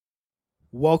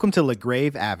Welcome to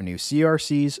LaGrave Avenue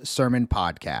CRC's Sermon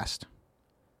Podcast.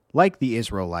 Like the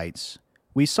Israelites,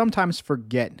 we sometimes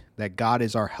forget that God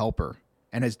is our helper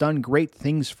and has done great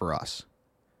things for us.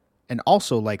 And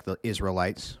also like the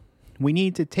Israelites, we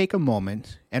need to take a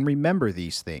moment and remember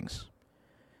these things.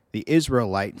 The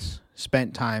Israelites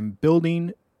spent time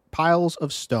building piles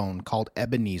of stone called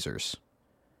Ebenezer's.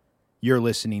 You're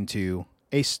listening to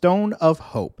A Stone of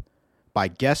Hope by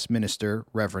guest minister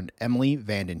Reverend Emily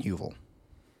Vanden Heuvel.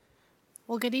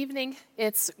 Well, good evening.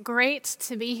 It's great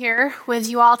to be here with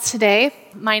you all today.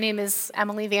 My name is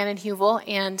Emily Vanden Heuvel,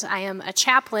 and I am a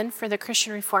chaplain for the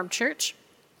Christian Reformed Church.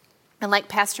 And like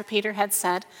Pastor Peter had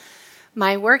said,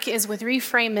 my work is with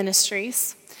Reframe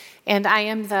Ministries, and I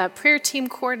am the prayer team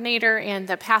coordinator and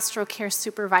the pastoral care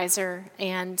supervisor.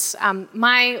 And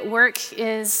my work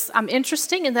is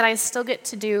interesting in that I still get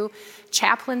to do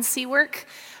chaplaincy work,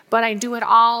 but I do it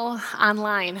all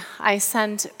online. I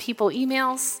send people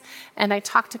emails, and I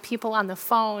talk to people on the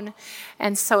phone.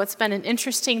 And so it's been an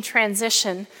interesting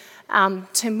transition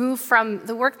to move from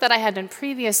the work that I had done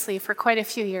previously for quite a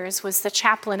few years, was the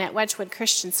chaplain at Wedgwood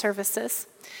Christian Services.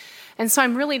 And so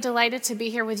I'm really delighted to be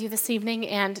here with you this evening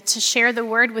and to share the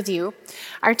word with you.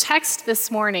 Our text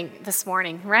this morning,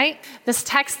 right? This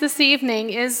text this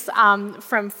evening is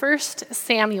from 1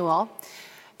 Samuel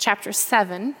chapter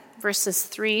 7, verses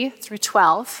 3 through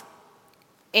 12.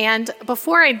 And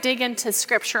before I dig into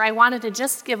scripture, I wanted to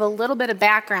just give a little bit of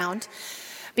background,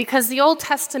 because the Old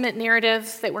Testament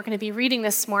narrative that we're going to be reading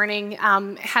this morning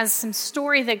has some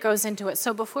story that goes into it.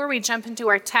 So before we jump into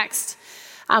our text,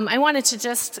 I wanted to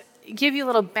just give you a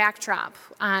little backdrop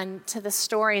to the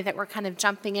story that we're kind of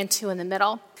jumping into in the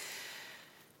middle.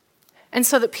 And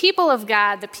so the people of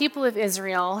God, the people of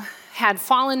Israel, had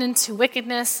fallen into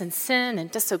wickedness and sin and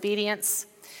disobedience.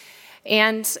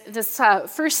 And this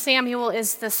 1 Samuel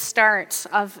is the start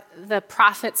of the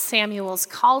prophet Samuel's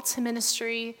call to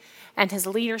ministry and his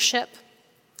leadership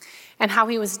and how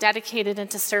he was dedicated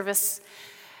into service.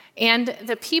 And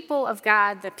the people of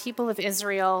God, the people of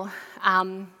Israel,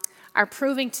 are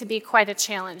proving to be quite a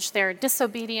challenge. They're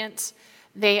disobedient,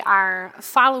 they are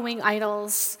following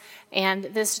idols, and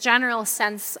this general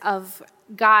sense of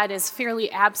God is fairly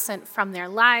absent from their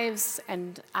lives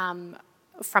and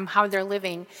from how they're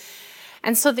living.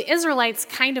 And so the Israelites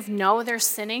kind of know they're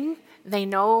sinning, they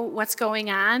know what's going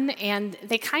on, and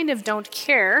they kind of don't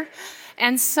care.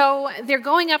 And so they're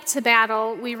going up to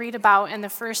battle. We read about in the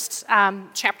first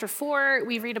chapter 4,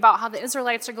 we read about how the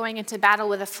Israelites are going into battle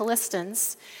with the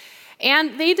Philistines.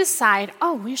 And they decide,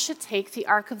 we should take the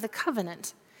Ark of the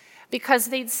Covenant, because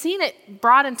they'd seen it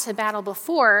brought into battle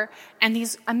before, and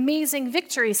these amazing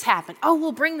victories happen.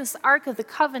 We'll bring this Ark of the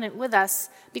Covenant with us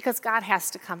because God has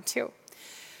to come too.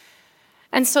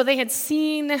 And so they had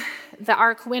seen the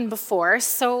ark win before,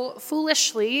 so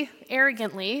foolishly,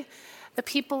 arrogantly, the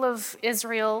people of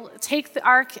Israel take the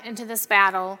ark into this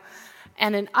battle,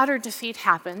 and an utter defeat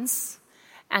happens,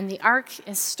 and the ark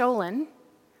is stolen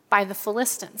by the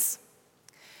Philistines.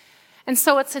 And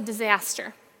so it's a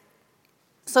disaster.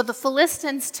 So the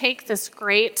Philistines take this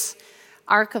great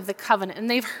Ark of the Covenant, and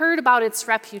they've heard about its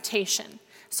reputation.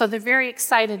 So they're very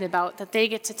excited about that they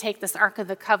get to take this Ark of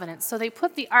the Covenant. So they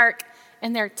put the ark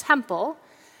in their temple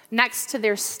next to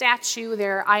their statue,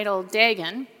 their idol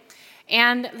Dagon.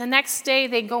 And the next day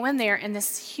they go in there, and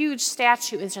this huge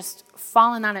statue is just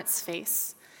fallen on its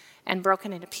face and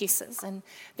broken into pieces. And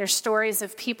there's stories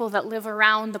of people that live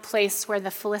around the place where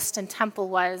the Philistine temple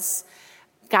was,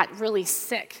 got really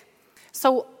sick.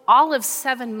 So all of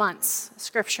 7 months,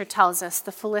 Scripture tells us,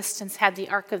 the Philistines had the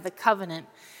Ark of the Covenant.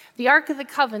 The Ark of the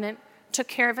Covenant took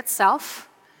care of itself,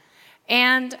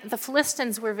 and the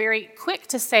Philistines were very quick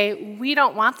to say, we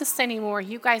don't want this anymore,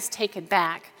 you guys take it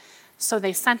back. So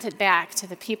they sent it back to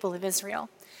the people of Israel,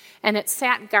 and it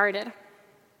sat guarded.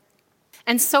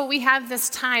 And so we have this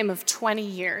time of 20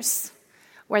 years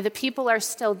where the people are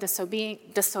still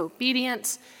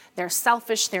disobedient, they're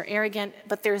selfish, they're arrogant,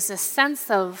 but there's this sense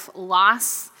of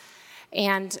loss.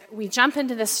 And we jump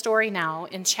into this story now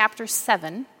in chapter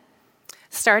 7,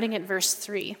 starting at verse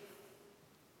 3.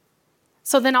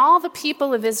 So then all the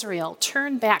people of Israel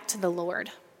turned back to the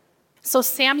Lord. So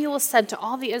Samuel said to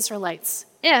all the Israelites,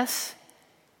 if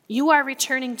you are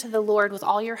returning to the Lord with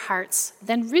all your hearts,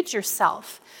 then rid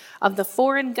yourself of the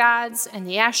foreign gods and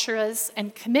the Asherahs,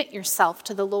 and commit yourself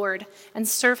to the Lord and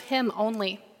serve him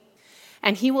only.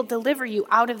 And he will deliver you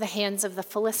out of the hands of the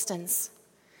Philistines.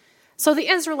 So the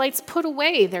Israelites put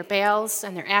away their Baals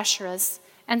and their Asherahs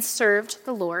and served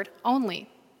the Lord only.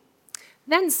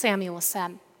 Then Samuel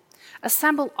said,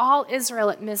 assemble all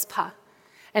Israel at Mizpah,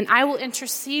 and I will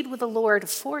intercede with the Lord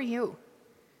for you.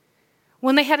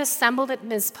 When they had assembled at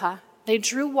Mizpah, they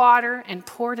drew water and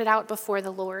poured it out before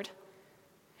the Lord.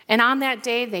 And on that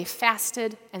day they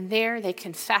fasted, and there they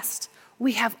confessed,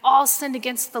 "We have all sinned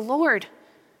against the Lord."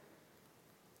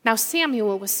 Now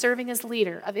Samuel was serving as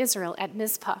leader of Israel at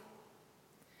Mizpah.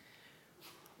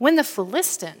 When the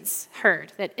Philistines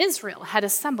heard that Israel had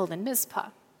assembled in Mizpah,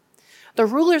 the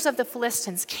rulers of the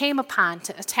Philistines came upon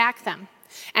to attack them.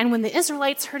 And when the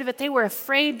Israelites heard of it, they were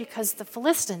afraid because the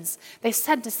Philistines, they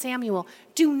said to Samuel,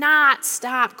 "Do not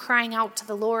stop crying out to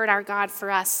the Lord our God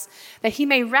for us, that he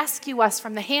may rescue us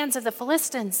from the hands of the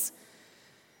Philistines."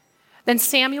 Then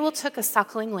Samuel took a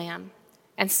suckling lamb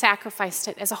and sacrificed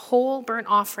it as a whole burnt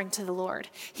offering to the Lord.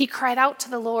 He cried out to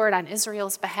the Lord on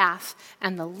Israel's behalf,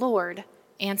 and the Lord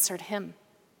answered him.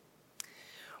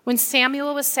 When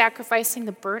Samuel was sacrificing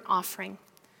the burnt offering,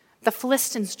 the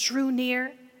Philistines drew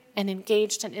near and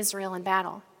engaged in Israel in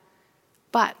battle.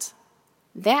 But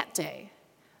that day,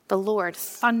 the Lord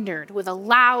thundered with a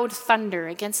loud thunder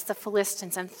against the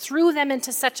Philistines and threw them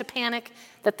into such a panic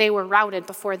that they were routed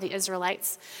before the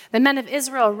Israelites. The men of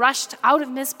Israel rushed out of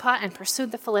Mizpah and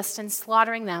pursued the Philistines,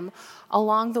 slaughtering them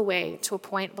along the way to a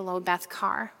point below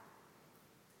Beth-kar.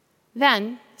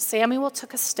 Then Samuel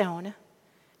took a stone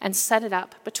and set it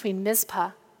up between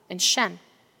Mizpah and Shen.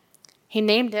 He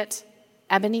named it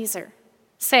Ebenezer,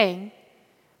 saying,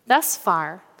 "Thus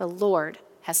far the Lord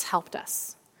has helped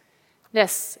us."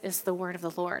 This is the word of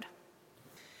the Lord.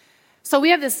 So we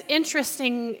have this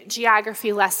interesting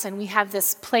geography lesson. We have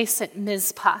this place at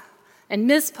Mizpah. And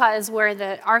Mizpah is where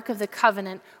the Ark of the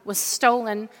Covenant was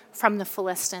stolen from the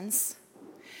Philistines.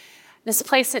 This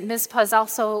place at Mizpah is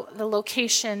also the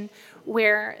location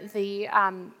where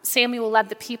Samuel led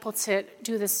the people to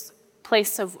do this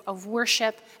place of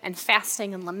worship and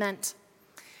fasting and lament.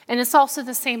 And it's also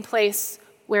the same place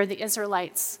where the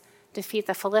Israelites defeat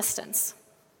the Philistines.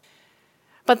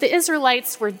 But the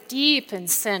Israelites were deep in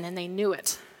sin, and they knew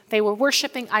it. They were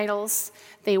worshiping idols.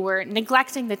 They were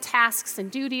neglecting the tasks and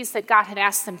duties that God had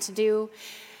asked them to do.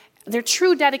 Their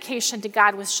true dedication to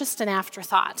God was just an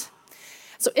afterthought.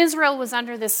 So Israel was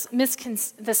under this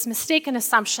mistaken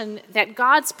assumption that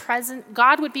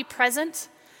God would be present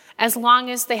as long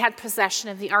as they had possession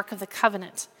of the Ark of the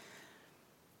Covenant.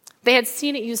 They had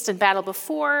seen it used in battle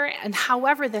before, and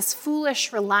however, this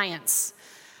foolish reliance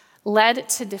led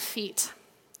to defeat,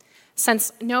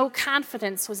 since no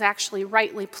confidence was actually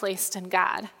rightly placed in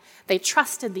God. They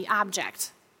trusted the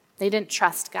object. They didn't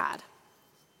trust God.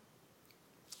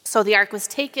 So the ark was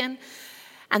taken,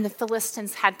 and the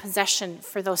Philistines had possession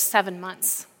for those 7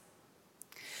 months.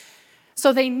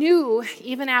 So they knew,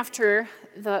 even after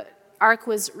the ark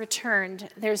was returned,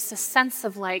 there's a sense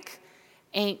of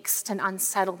angst and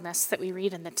unsettledness that we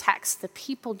read in the text. The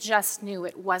people just knew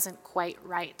it wasn't quite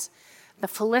right. The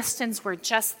Philistines were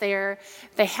just there.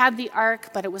 They had the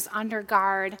ark, but it was under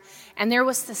guard, and there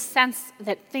was the sense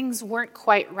that things weren't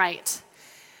quite right.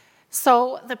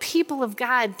 So the people of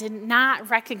God did not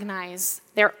recognize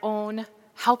their own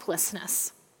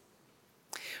helplessness.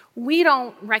 We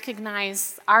don't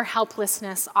recognize our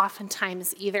helplessness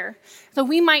oftentimes either. Though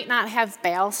we might not have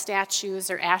Baal statues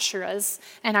or Asherahs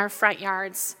in our front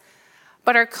yards,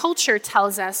 but our culture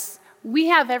tells us we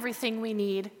have everything we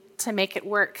need to make it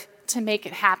work, to make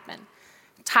it happen.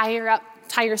 Tie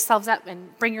yourselves up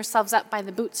and bring yourselves up by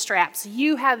the bootstraps.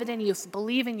 You have it in you.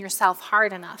 Believe in yourself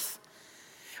hard enough.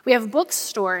 We have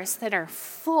bookstores that are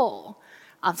full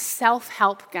of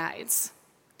self-help guides.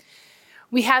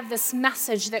 We have this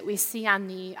message that we see on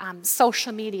the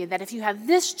social media that if you have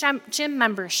this gym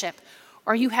membership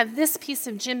or you have this piece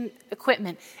of gym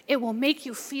equipment, it will make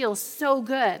you feel so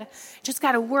good. Just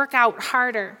got to work out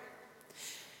harder.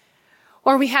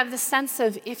 Or we have the sense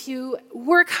of if you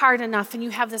work hard enough and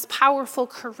you have this powerful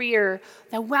career,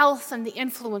 the wealth and the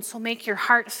influence will make your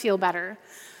heart feel better.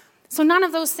 So none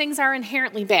of those things are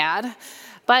inherently bad,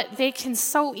 but they can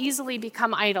so easily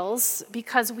become idols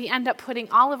because we end up putting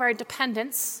all of our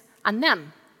dependence on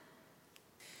them.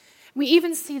 We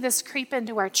even see this creep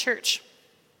into our church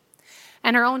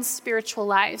and our own spiritual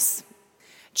lives.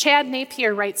 Chad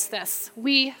Napier writes this: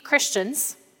 "We,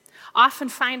 Christians, often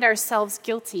find ourselves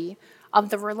guilty of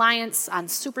the reliance on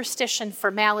superstition,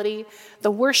 formality,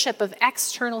 the worship of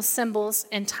external symbols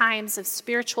in times of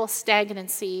spiritual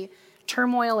stagnancy,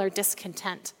 turmoil, or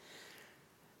discontent.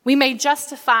 We may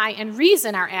justify and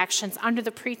reason our actions under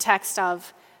the pretext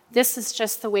of, this is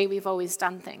just the way we've always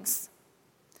done things."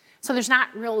 So there's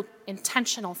not real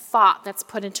intentional thought that's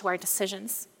put into our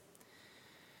decisions.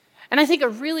 And I think a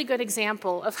really good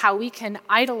example of how we can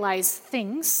idolize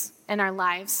things in our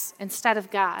lives instead of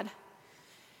God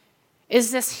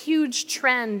is this huge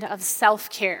trend of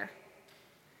self-care.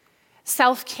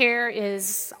 Self-care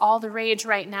is all the rage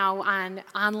right now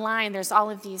online. There's all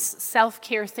of these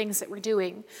self-care things that we're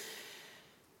doing.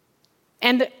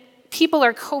 And people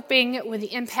are coping with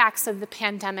the impacts of the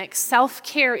pandemic.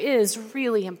 Self-care is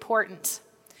really important.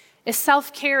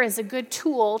 Self-care is a good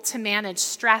tool to manage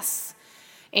stress,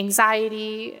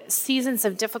 anxiety, seasons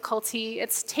of difficulty.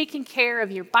 It's taking care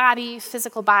of your body,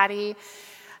 physical body.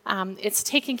 It's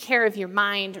taking care of your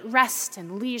mind, rest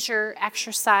and leisure,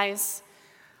 exercise.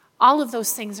 All of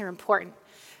those things are important.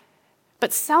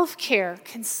 But self-care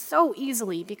can so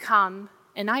easily become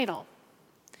an idol.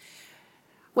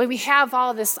 When we have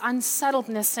all this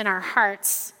unsettledness in our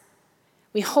hearts,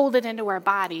 we hold it into our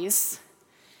bodies,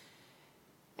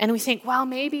 and we think, well,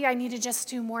 maybe I need to just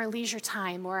do more leisure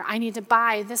time, or I need to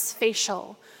buy this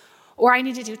facial, or I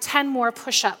need to do 10 more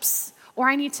push-ups, or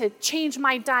I need to change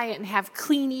my diet and have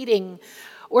clean eating,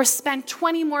 or spend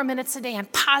 20 more minutes a day on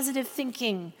positive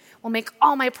thinking will make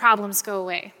all my problems go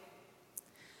away.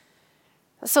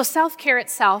 So self-care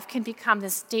itself can become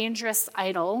this dangerous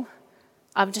idol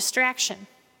of distraction.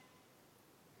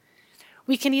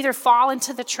 We can either fall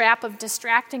into the trap of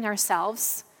distracting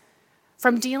ourselves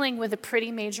from dealing with a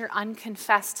pretty major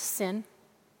unconfessed sin,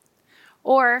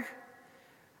 or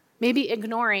maybe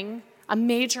ignoring a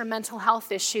major mental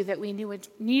health issue that we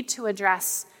need to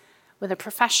address with a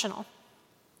professional.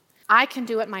 I can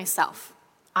do it myself.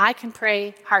 I can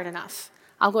pray hard enough.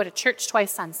 I'll go to church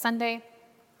twice on Sunday.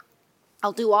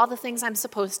 I'll do all the things I'm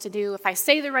supposed to do. If I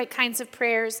say the right kinds of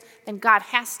prayers, then God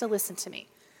has to listen to me.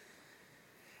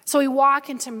 So we walk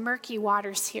into murky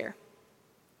waters here.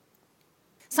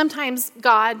 Sometimes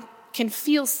God can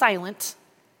feel silent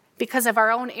because of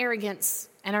our own arrogance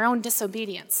and our own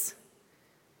disobedience.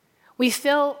 We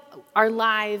fill our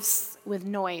lives with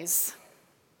noise.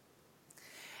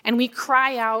 And we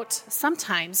cry out,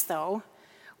 sometimes though,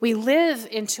 we live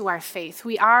into our faith.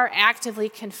 We are actively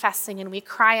confessing and we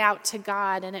cry out to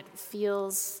God, and it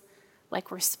feels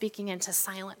like we're speaking into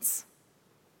silence.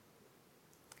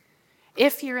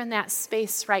 If you're in that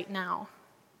space right now,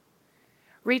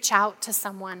 reach out to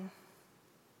someone.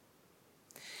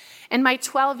 In my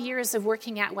 12 years of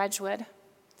working at Wedgwood,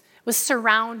 was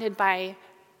surrounded by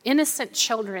innocent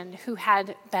children who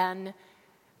had been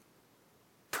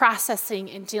processing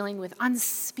and dealing with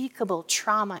unspeakable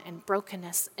trauma and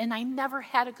brokenness, and I never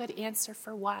had a good answer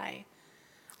for why.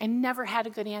 I never had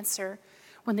a good answer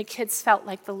when the kids felt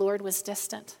like the Lord was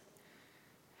distant.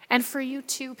 And for you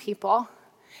too, people,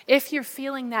 if you're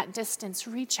feeling that distance,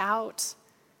 reach out.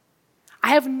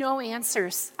 I have no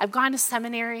answers. I've gone to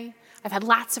seminary, I've had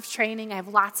lots of training, I have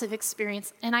lots of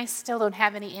experience, and I still don't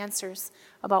have any answers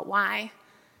about why.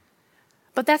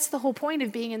 But that's the whole point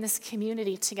of being in this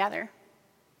community together.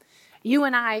 You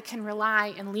and I can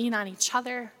rely and lean on each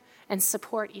other and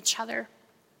support each other.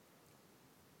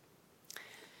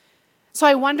 So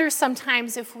I wonder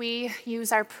sometimes if we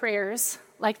use our prayers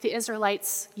like the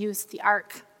Israelites used the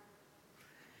ark.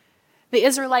 The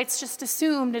Israelites just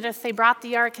assumed that if they brought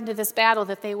the ark into this battle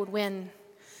that they would win.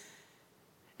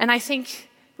 And I think,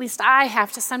 at least I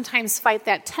have to sometimes fight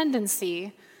that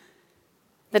tendency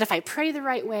that if I pray the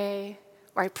right way,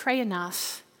 or I pray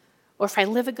enough, or if I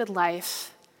live a good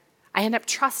life, I end up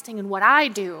trusting in what I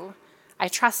do. I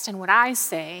trust in what I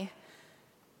say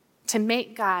to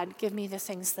make God give me the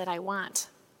things that I want.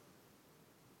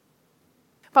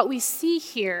 But we see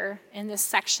here in this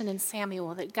section in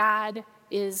Samuel that God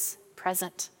is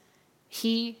present.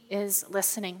 He is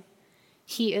listening.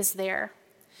 He is there.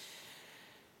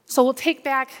 So we'll take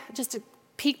back, just to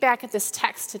peek back at this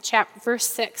text to verse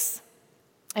 6.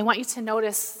 I want you to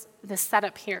notice the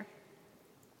setup here.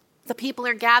 The people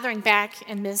are gathering back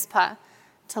in Mizpah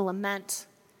to lament,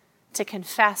 to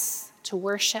confess, to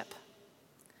worship.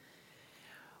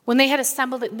 When they had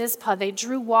assembled at Mizpah, they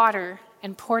drew water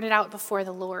and poured it out before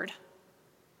the Lord.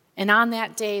 And on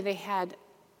that day they had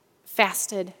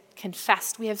fasted,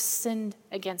 confessed, we have sinned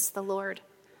against the Lord.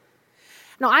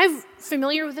 Now, I'm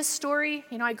familiar with this story.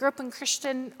 I grew up in a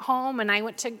Christian home, and I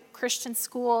went to Christian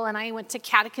school, and I went to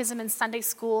catechism and Sunday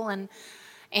school, and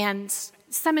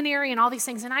seminary and all these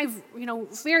things, and I'm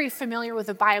very familiar with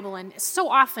the Bible, and so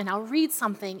often I'll read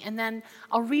something and then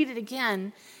I'll read it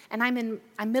again, and I'm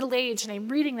middle-aged and I'm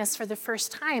reading this for the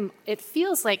first time. It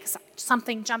feels like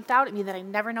something jumped out at me that I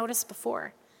never noticed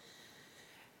before.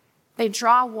 They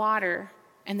draw water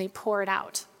and they pour it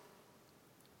out.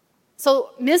 So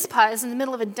Mizpah is in the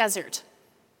middle of a desert.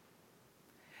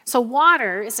 So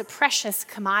water is a precious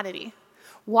commodity.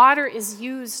 Water is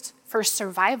used for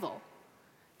survival.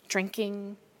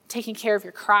 Drinking, taking care of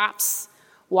your crops,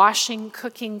 washing,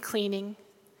 cooking, cleaning.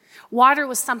 Water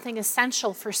was something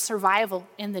essential for survival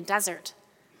in the desert.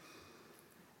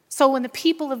 So when the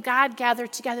people of God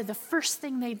gathered together, the first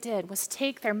thing they did was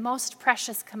take their most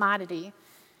precious commodity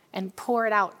and pour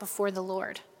it out before the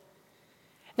Lord.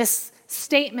 This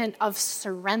statement of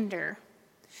surrender.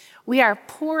 We are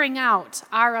pouring out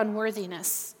our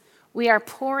unworthiness. We are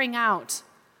pouring out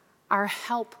our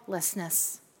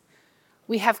helplessness.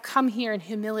 We have come here in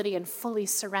humility and fully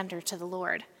surrender to the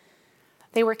Lord.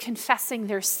 They were confessing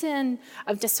their sin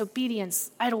of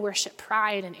disobedience, idol worship,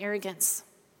 pride, and arrogance.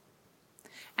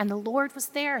 And the Lord was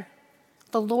there.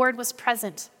 The Lord was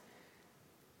present.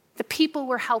 The people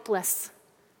were helpless.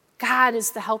 God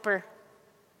is the helper.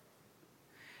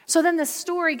 So then the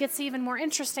story gets even more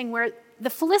interesting, where the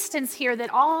Philistines hear that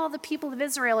all the people of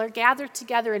Israel are gathered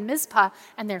together in Mizpah,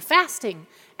 and they're fasting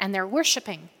and they're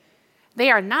worshiping.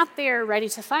 They are not there ready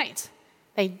to fight.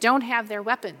 They don't have their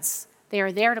weapons. They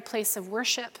are there at a place of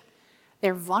worship.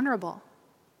 They're vulnerable.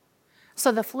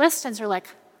 So the Philistines are like,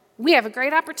 we have a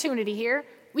great opportunity here.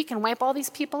 We can wipe all these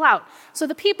people out. So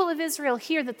the people of Israel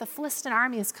hear that the Philistine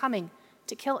army is coming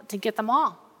to get them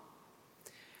all.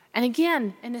 And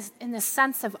again, in this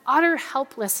sense of utter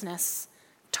helplessness,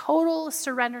 total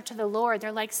surrender to the Lord,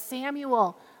 they're like,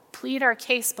 Samuel, plead our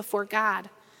case before God.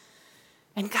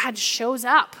 And God shows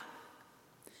up.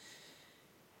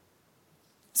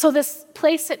 So this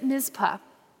place at Mizpah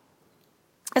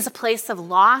is a place of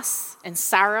loss and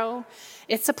sorrow.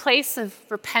 It's a place of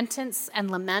repentance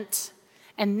and lament.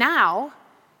 And now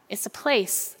it's a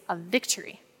place of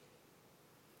victory.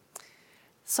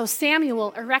 So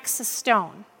Samuel erects a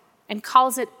stone and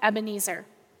calls it Ebenezer.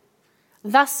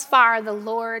 Thus far, the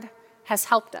Lord has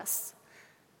helped us.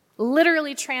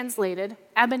 Literally translated,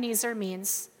 Ebenezer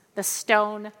means the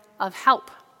stone of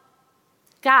help.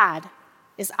 God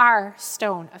is our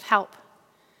stone of help.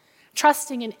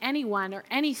 Trusting in anyone or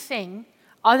anything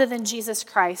other than Jesus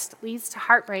Christ leads to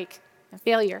heartbreak and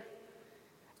failure.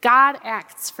 God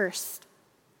acts first.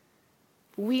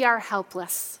 We are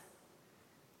helpless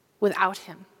without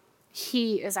him.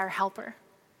 He is our helper.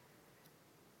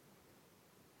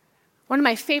 One of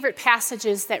my favorite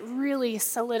passages that really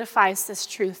solidifies this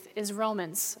truth is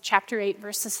Romans chapter 8,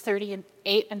 verses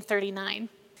 38 and 39.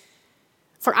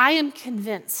 For I am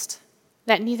convinced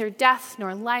that neither death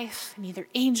nor life, neither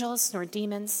angels nor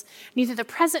demons, neither the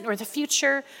present nor the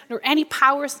future, nor any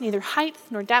powers, neither height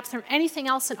nor depth, nor anything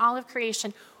else in all of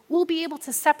creation will be able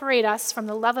to separate us from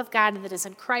the love of God that is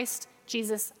in Christ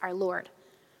Jesus our Lord.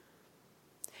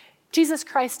 Jesus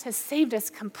Christ has saved us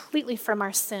completely from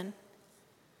our sin.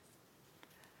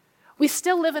 We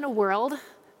still live in a world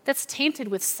that's tainted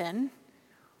with sin.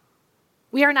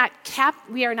 We are not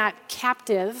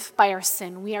captive by our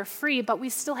sin. We are free, but we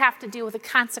still have to deal with the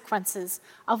consequences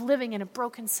of living in a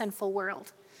broken, sinful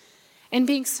world and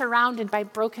being surrounded by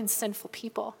broken, sinful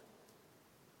people.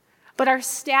 But our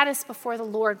status before the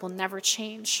Lord will never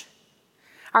change.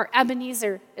 Our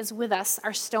Ebenezer is with us.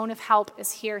 Our stone of help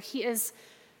is here. He is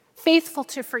faithful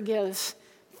to forgive,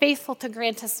 faithful to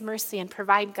grant us mercy and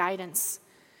provide guidance.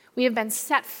 We have been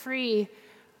set free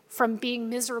from being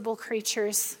miserable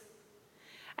creatures,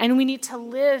 and we need to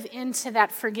live into that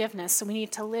forgiveness, and we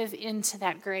need to live into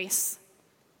that grace.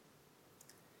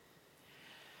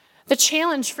 The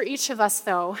challenge for each of us,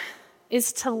 though,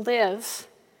 is to live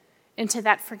into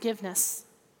that forgiveness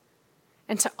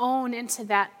and to own into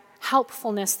that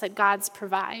helpfulness that God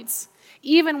provides,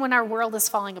 even when our world is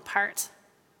falling apart.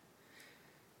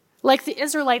 Like the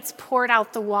Israelites poured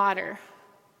out the water,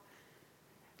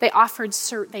 they offered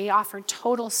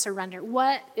total surrender.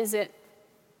 What is it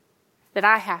that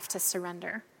I have to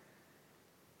surrender?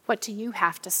 What do you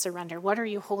have to surrender? What are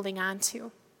you holding on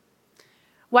to?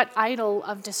 What idol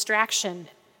of distraction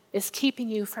is keeping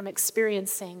you from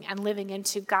experiencing and living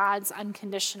into God's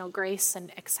unconditional grace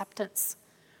and acceptance?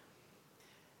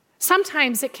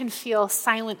 Sometimes it can feel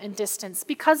silent and distant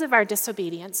because of our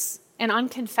disobedience and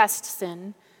unconfessed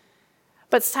sin,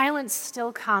 but silence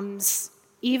still comes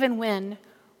even when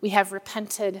we have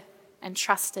repented and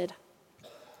trusted.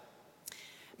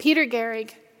 Peter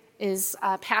Gehrig is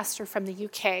a pastor from the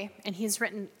UK, and he's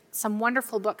written some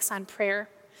wonderful books on prayer.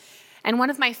 And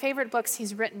one of my favorite books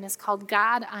he's written is called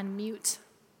God on Mute.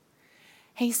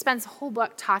 And he spends a whole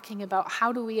book talking about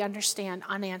how do we understand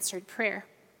unanswered prayer.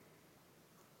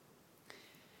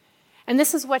 And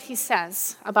this is what he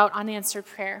says about unanswered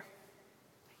prayer.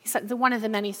 He said one of the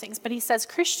many things, but he says,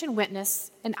 Christian witness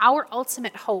and our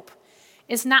ultimate hope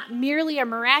is not merely a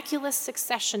miraculous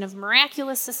succession of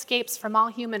miraculous escapes from all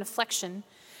human affliction.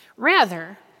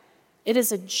 Rather, it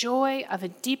is a joy of a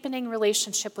deepening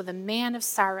relationship with a man of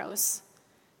sorrows,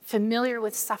 familiar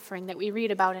with suffering that we read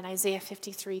about in Isaiah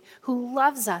 53, who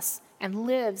loves us and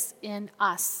lives in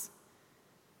us.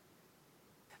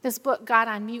 This book, God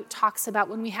on Mute, talks about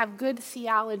when we have good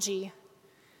theology,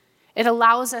 it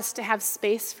allows us to have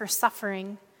space for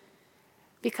suffering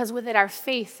because with it our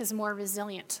faith is more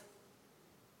resilient.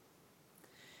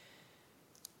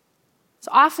 So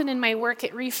often in my work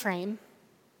at Reframe,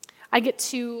 I get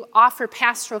to offer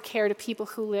pastoral care to people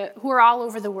who are all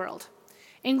over the world,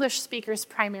 English speakers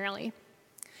primarily.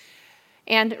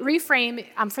 And Reframe,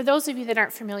 for those of you that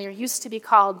aren't familiar, used to be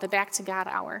called the Back to God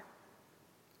Hour.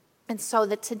 And so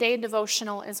the Today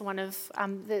devotional is one of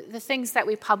the things that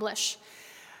we publish.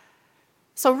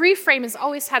 So Reframe has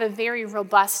always had a very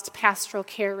robust pastoral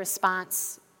care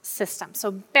response system.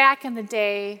 So back in the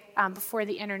day, before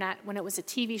the internet, when it was a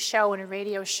TV show and a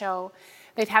radio show,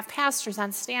 they'd have pastors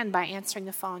on standby answering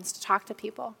the phones to talk to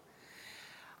people.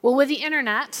 Well, with the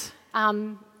internet,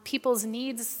 people's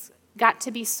needs got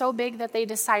to be so big that they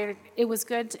decided it was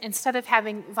good, instead of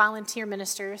having volunteer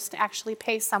ministers, to actually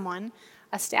pay someone,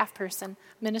 a staff person,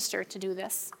 minister, to do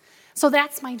this. So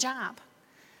that's my job.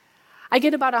 I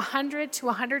get about 100 to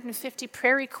 150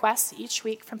 prayer requests each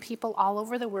week from people all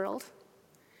over the world.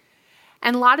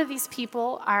 And a lot of these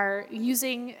people are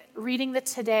reading the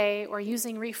Today or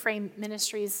using Reframe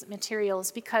Ministries materials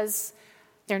because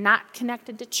they're not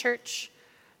connected to church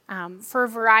for a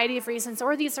variety of reasons,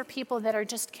 or these are people that are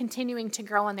just continuing to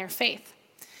grow in their faith.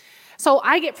 So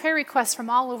I get prayer requests from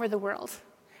all over the world,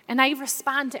 and I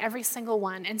respond to every single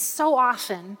one. And so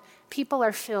often, people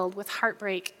are filled with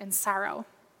heartbreak and sorrow.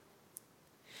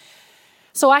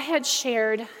 So I had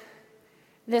shared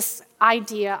this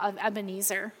idea of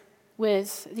Ebenezer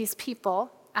with these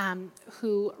people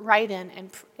who write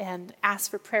in and ask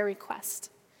for prayer requests.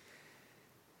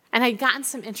 And I'd gotten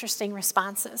some interesting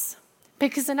responses.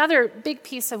 Because another big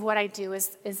piece of what I do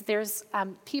is there's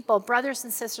people, brothers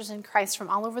and sisters in Christ from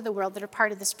all over the world that are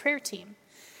part of this prayer team.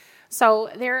 So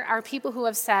there are people who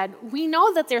have said, we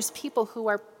know that there's people who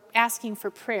are asking for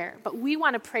prayer, but we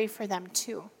want to pray for them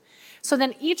too. So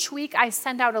then each week I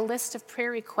send out a list of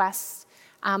prayer requests.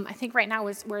 I think right now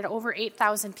we're at over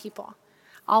 8,000 people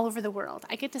all over the world.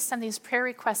 I get to send these prayer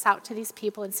requests out to these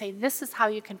people and say, this is how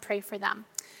you can pray for them.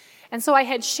 And so I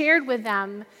had shared with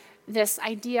them this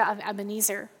idea of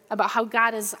Ebenezer, about how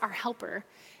God is our helper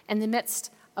in the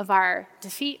midst of our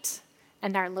defeat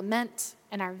and our lament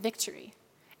and our victory.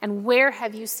 And where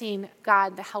have you seen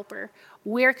God the helper?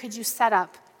 Where could you set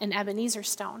up an Ebenezer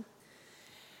stone?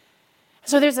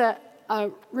 So there's a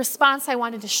response I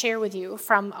wanted to share with you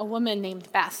from a woman named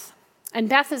Beth. And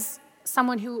Beth is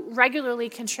someone who regularly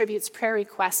contributes prayer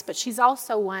requests, but she's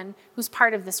also one who's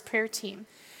part of this prayer team.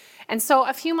 And so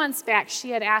a few months back,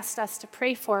 she had asked us to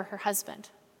pray for her husband,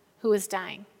 who was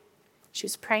dying. She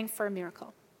was praying for a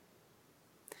miracle.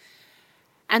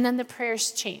 And then the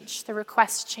prayers changed. The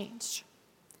requests changed.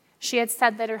 She had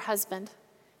said that her husband,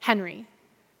 Henry,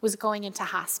 was going into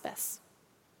hospice.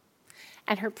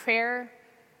 And her prayer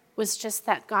was just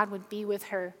that God would be with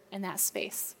her in that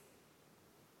space.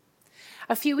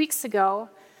 A few weeks ago,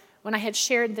 when I had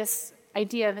shared this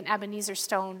idea of an Ebenezer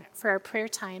stone for our prayer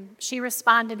time, she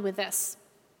responded with this.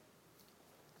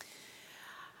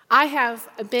 I have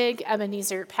a big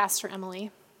Ebenezer, Pastor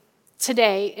Emily.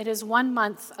 Today, it is 1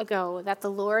 month ago that the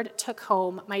Lord took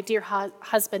home my dear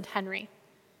husband, Henry.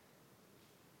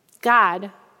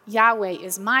 God, Yahweh,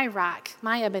 is my rock,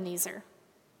 my Ebenezer.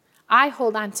 I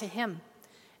hold on to him,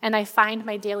 and I find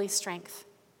my daily strength.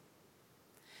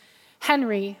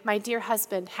 Henry, my dear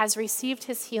husband, has received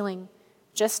his healing,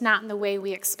 just not in the way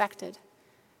we expected.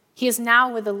 He is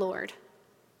now with the Lord.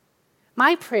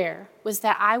 My prayer was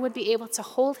that I would be able to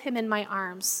hold him in my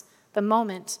arms the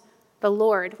moment the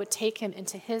Lord would take him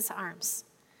into his arms.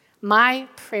 My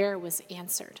prayer was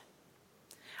answered.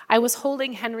 I was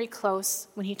holding Henry close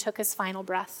when he took his final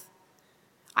breath.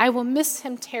 I will miss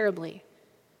him terribly,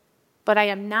 but I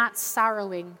am not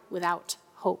sorrowing without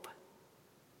hope.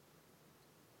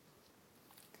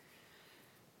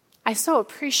 I so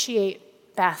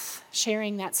appreciate Beth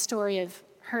sharing that story of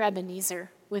her Ebenezer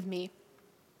with me.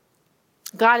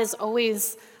 God is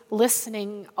always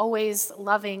listening, always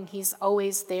loving. He's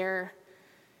always there.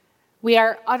 We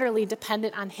are utterly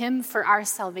dependent on him for our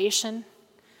salvation.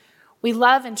 We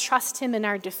love and trust him in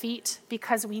our defeat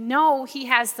because we know he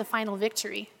has the final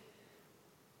victory.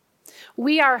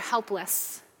 We are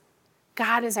helpless.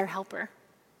 God is our helper.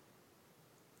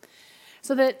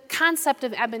 So the concept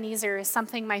of Ebenezer is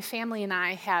something my family and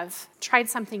I have tried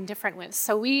something different with.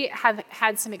 So we have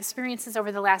had some experiences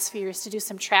over the last few years to do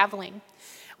some traveling.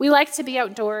 We like to be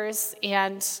outdoors,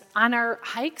 and on our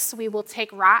hikes, we will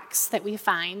take rocks that we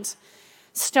find,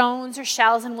 stones or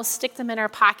shells, and we'll stick them in our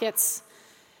pockets.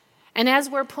 And as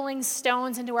we're pulling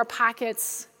stones into our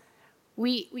pockets,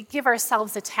 we give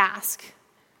ourselves a task.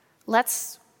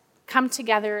 Let's come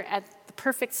together at the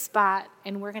perfect spot,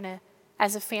 and we're going to,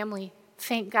 as a family,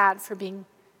 thank God for being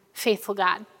faithful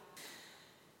God.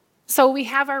 So we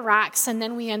have our rocks, and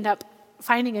then we end up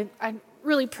finding a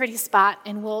really pretty spot,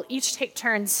 and we'll each take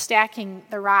turns stacking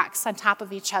the rocks on top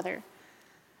of each other.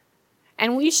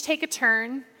 And we each take a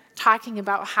turn talking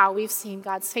about how we've seen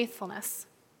God's faithfulness.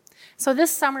 So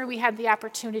this summer, we had the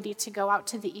opportunity to go out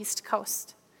to the East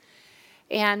Coast.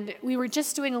 And we were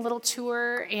just doing a little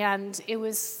tour, and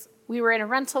we were in a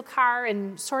rental car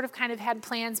and sort of kind of had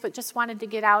plans, but just wanted to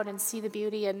get out and see the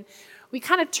beauty. And we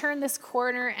kind of turned this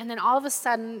corner, and then all of a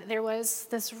sudden, there was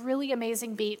this really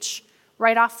amazing beach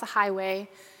right off the highway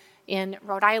in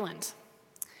Rhode Island.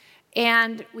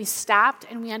 And we stopped,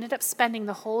 and we ended up spending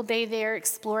the whole day there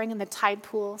exploring in the tide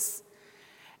pools.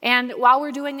 And while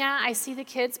we're doing that, I see the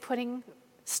kids putting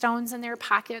stones in their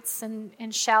pockets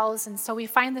and shells, and so we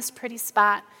find this pretty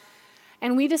spot.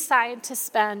 And we decide to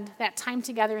spend that time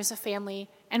together as a family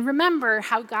and remember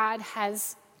how God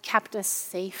has kept us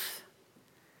safe.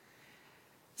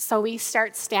 So we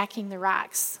start stacking the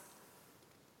rocks.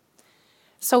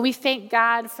 So we thank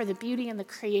God for the beauty and the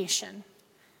creation,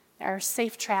 our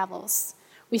safe travels.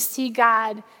 We see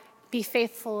God be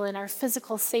faithful in our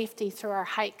physical safety through our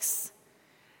hikes,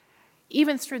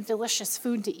 even through delicious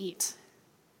food to eat,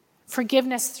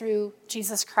 forgiveness through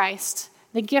Jesus Christ,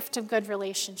 the gift of good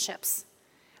relationships.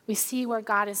 We see where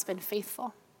God has been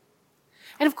faithful.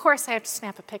 And of course, I have to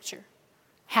snap a picture.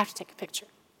 I have to take a picture.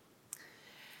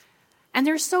 And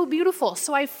they're so beautiful,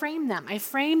 so I frame them. I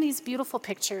frame these beautiful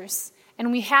pictures,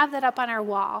 and we have that up on our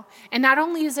wall. And not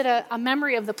only is it a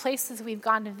memory of the places we've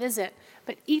gone to visit,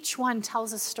 but each one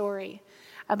tells a story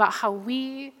about how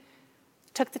we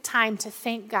took the time to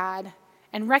thank God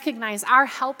and recognize our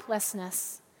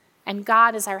helplessness, and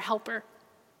God is our helper.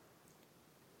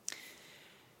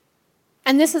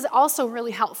 And this is also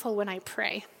really helpful when I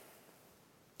pray.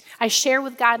 I share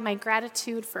with God my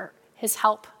gratitude for his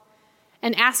help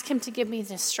and ask him to give me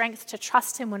the strength to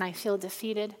trust him when I feel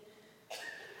defeated.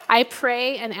 I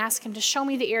pray and ask him to show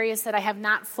me the areas that I have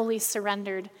not fully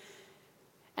surrendered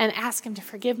and ask him to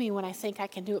forgive me when I think I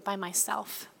can do it by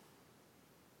myself.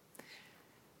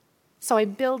 So I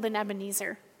build an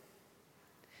Ebenezer.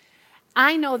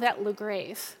 I know that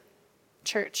LaGrave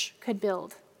Church could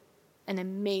build an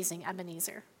amazing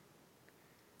Ebenezer.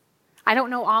 I don't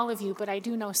know all of you, but I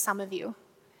do know some of you.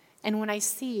 And when I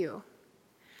see you,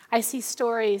 I see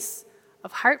stories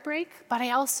of heartbreak, but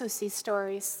I also see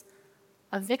stories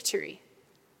of victory,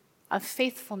 of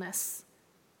faithfulness,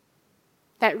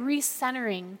 that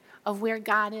recentering of where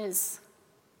God is.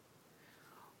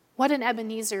 What an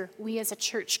Ebenezer we as a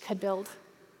church could build.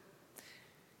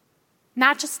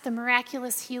 Not just the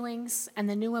miraculous healings and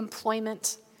the new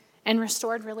employment and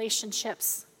restored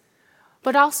relationships,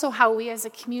 but also how we as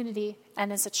a community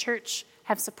and as a church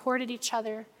have supported each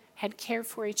other, had cared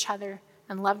for each other,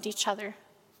 and loved each other.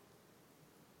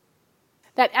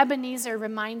 That Ebenezer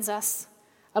reminds us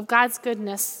of God's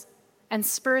goodness and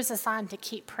spurs us on to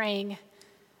keep praying,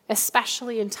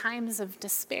 especially in times of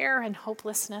despair and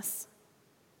hopelessness.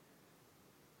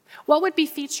 What would be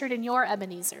featured in your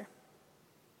Ebenezer?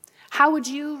 How would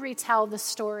you retell the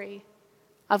story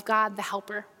of God the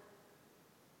Helper?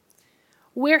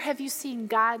 Where have you seen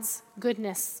God's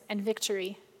goodness and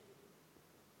victory?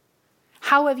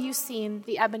 How have you seen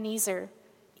the Ebenezer,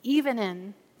 even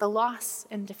in the loss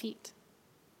and defeat?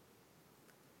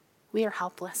 We are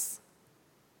helpless,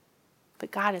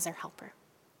 but God is our helper.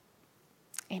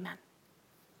 Amen.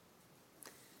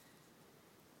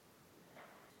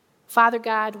 Father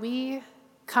God, we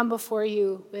come before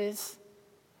you with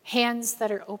hands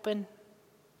that are open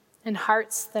and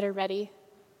hearts that are ready.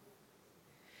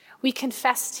 We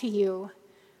confess to you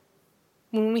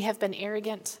when we have been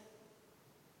arrogant,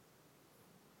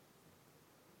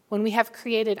 when we have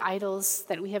created idols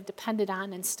that we have depended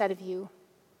on instead of you.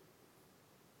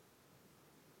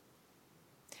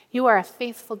 You are a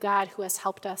faithful God who has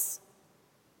helped us.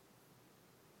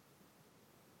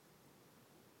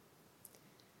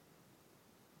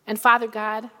 And Father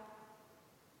God,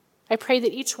 I pray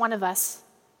that each one of us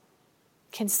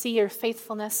can see your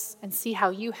faithfulness and see how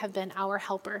you have been our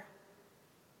helper,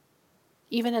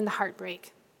 even in the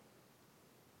heartbreak.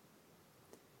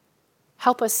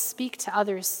 Help us speak to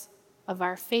others of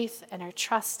our faith and our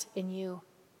trust in you.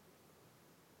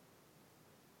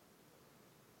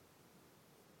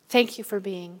 Thank you for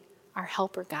being our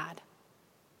helper, God.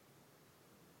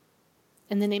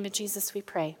 In the name of Jesus we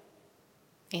pray.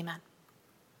 Amen.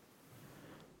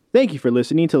 Thank you for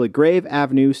listening to LaGrave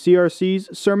Avenue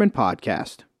CRC's Sermon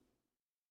Podcast.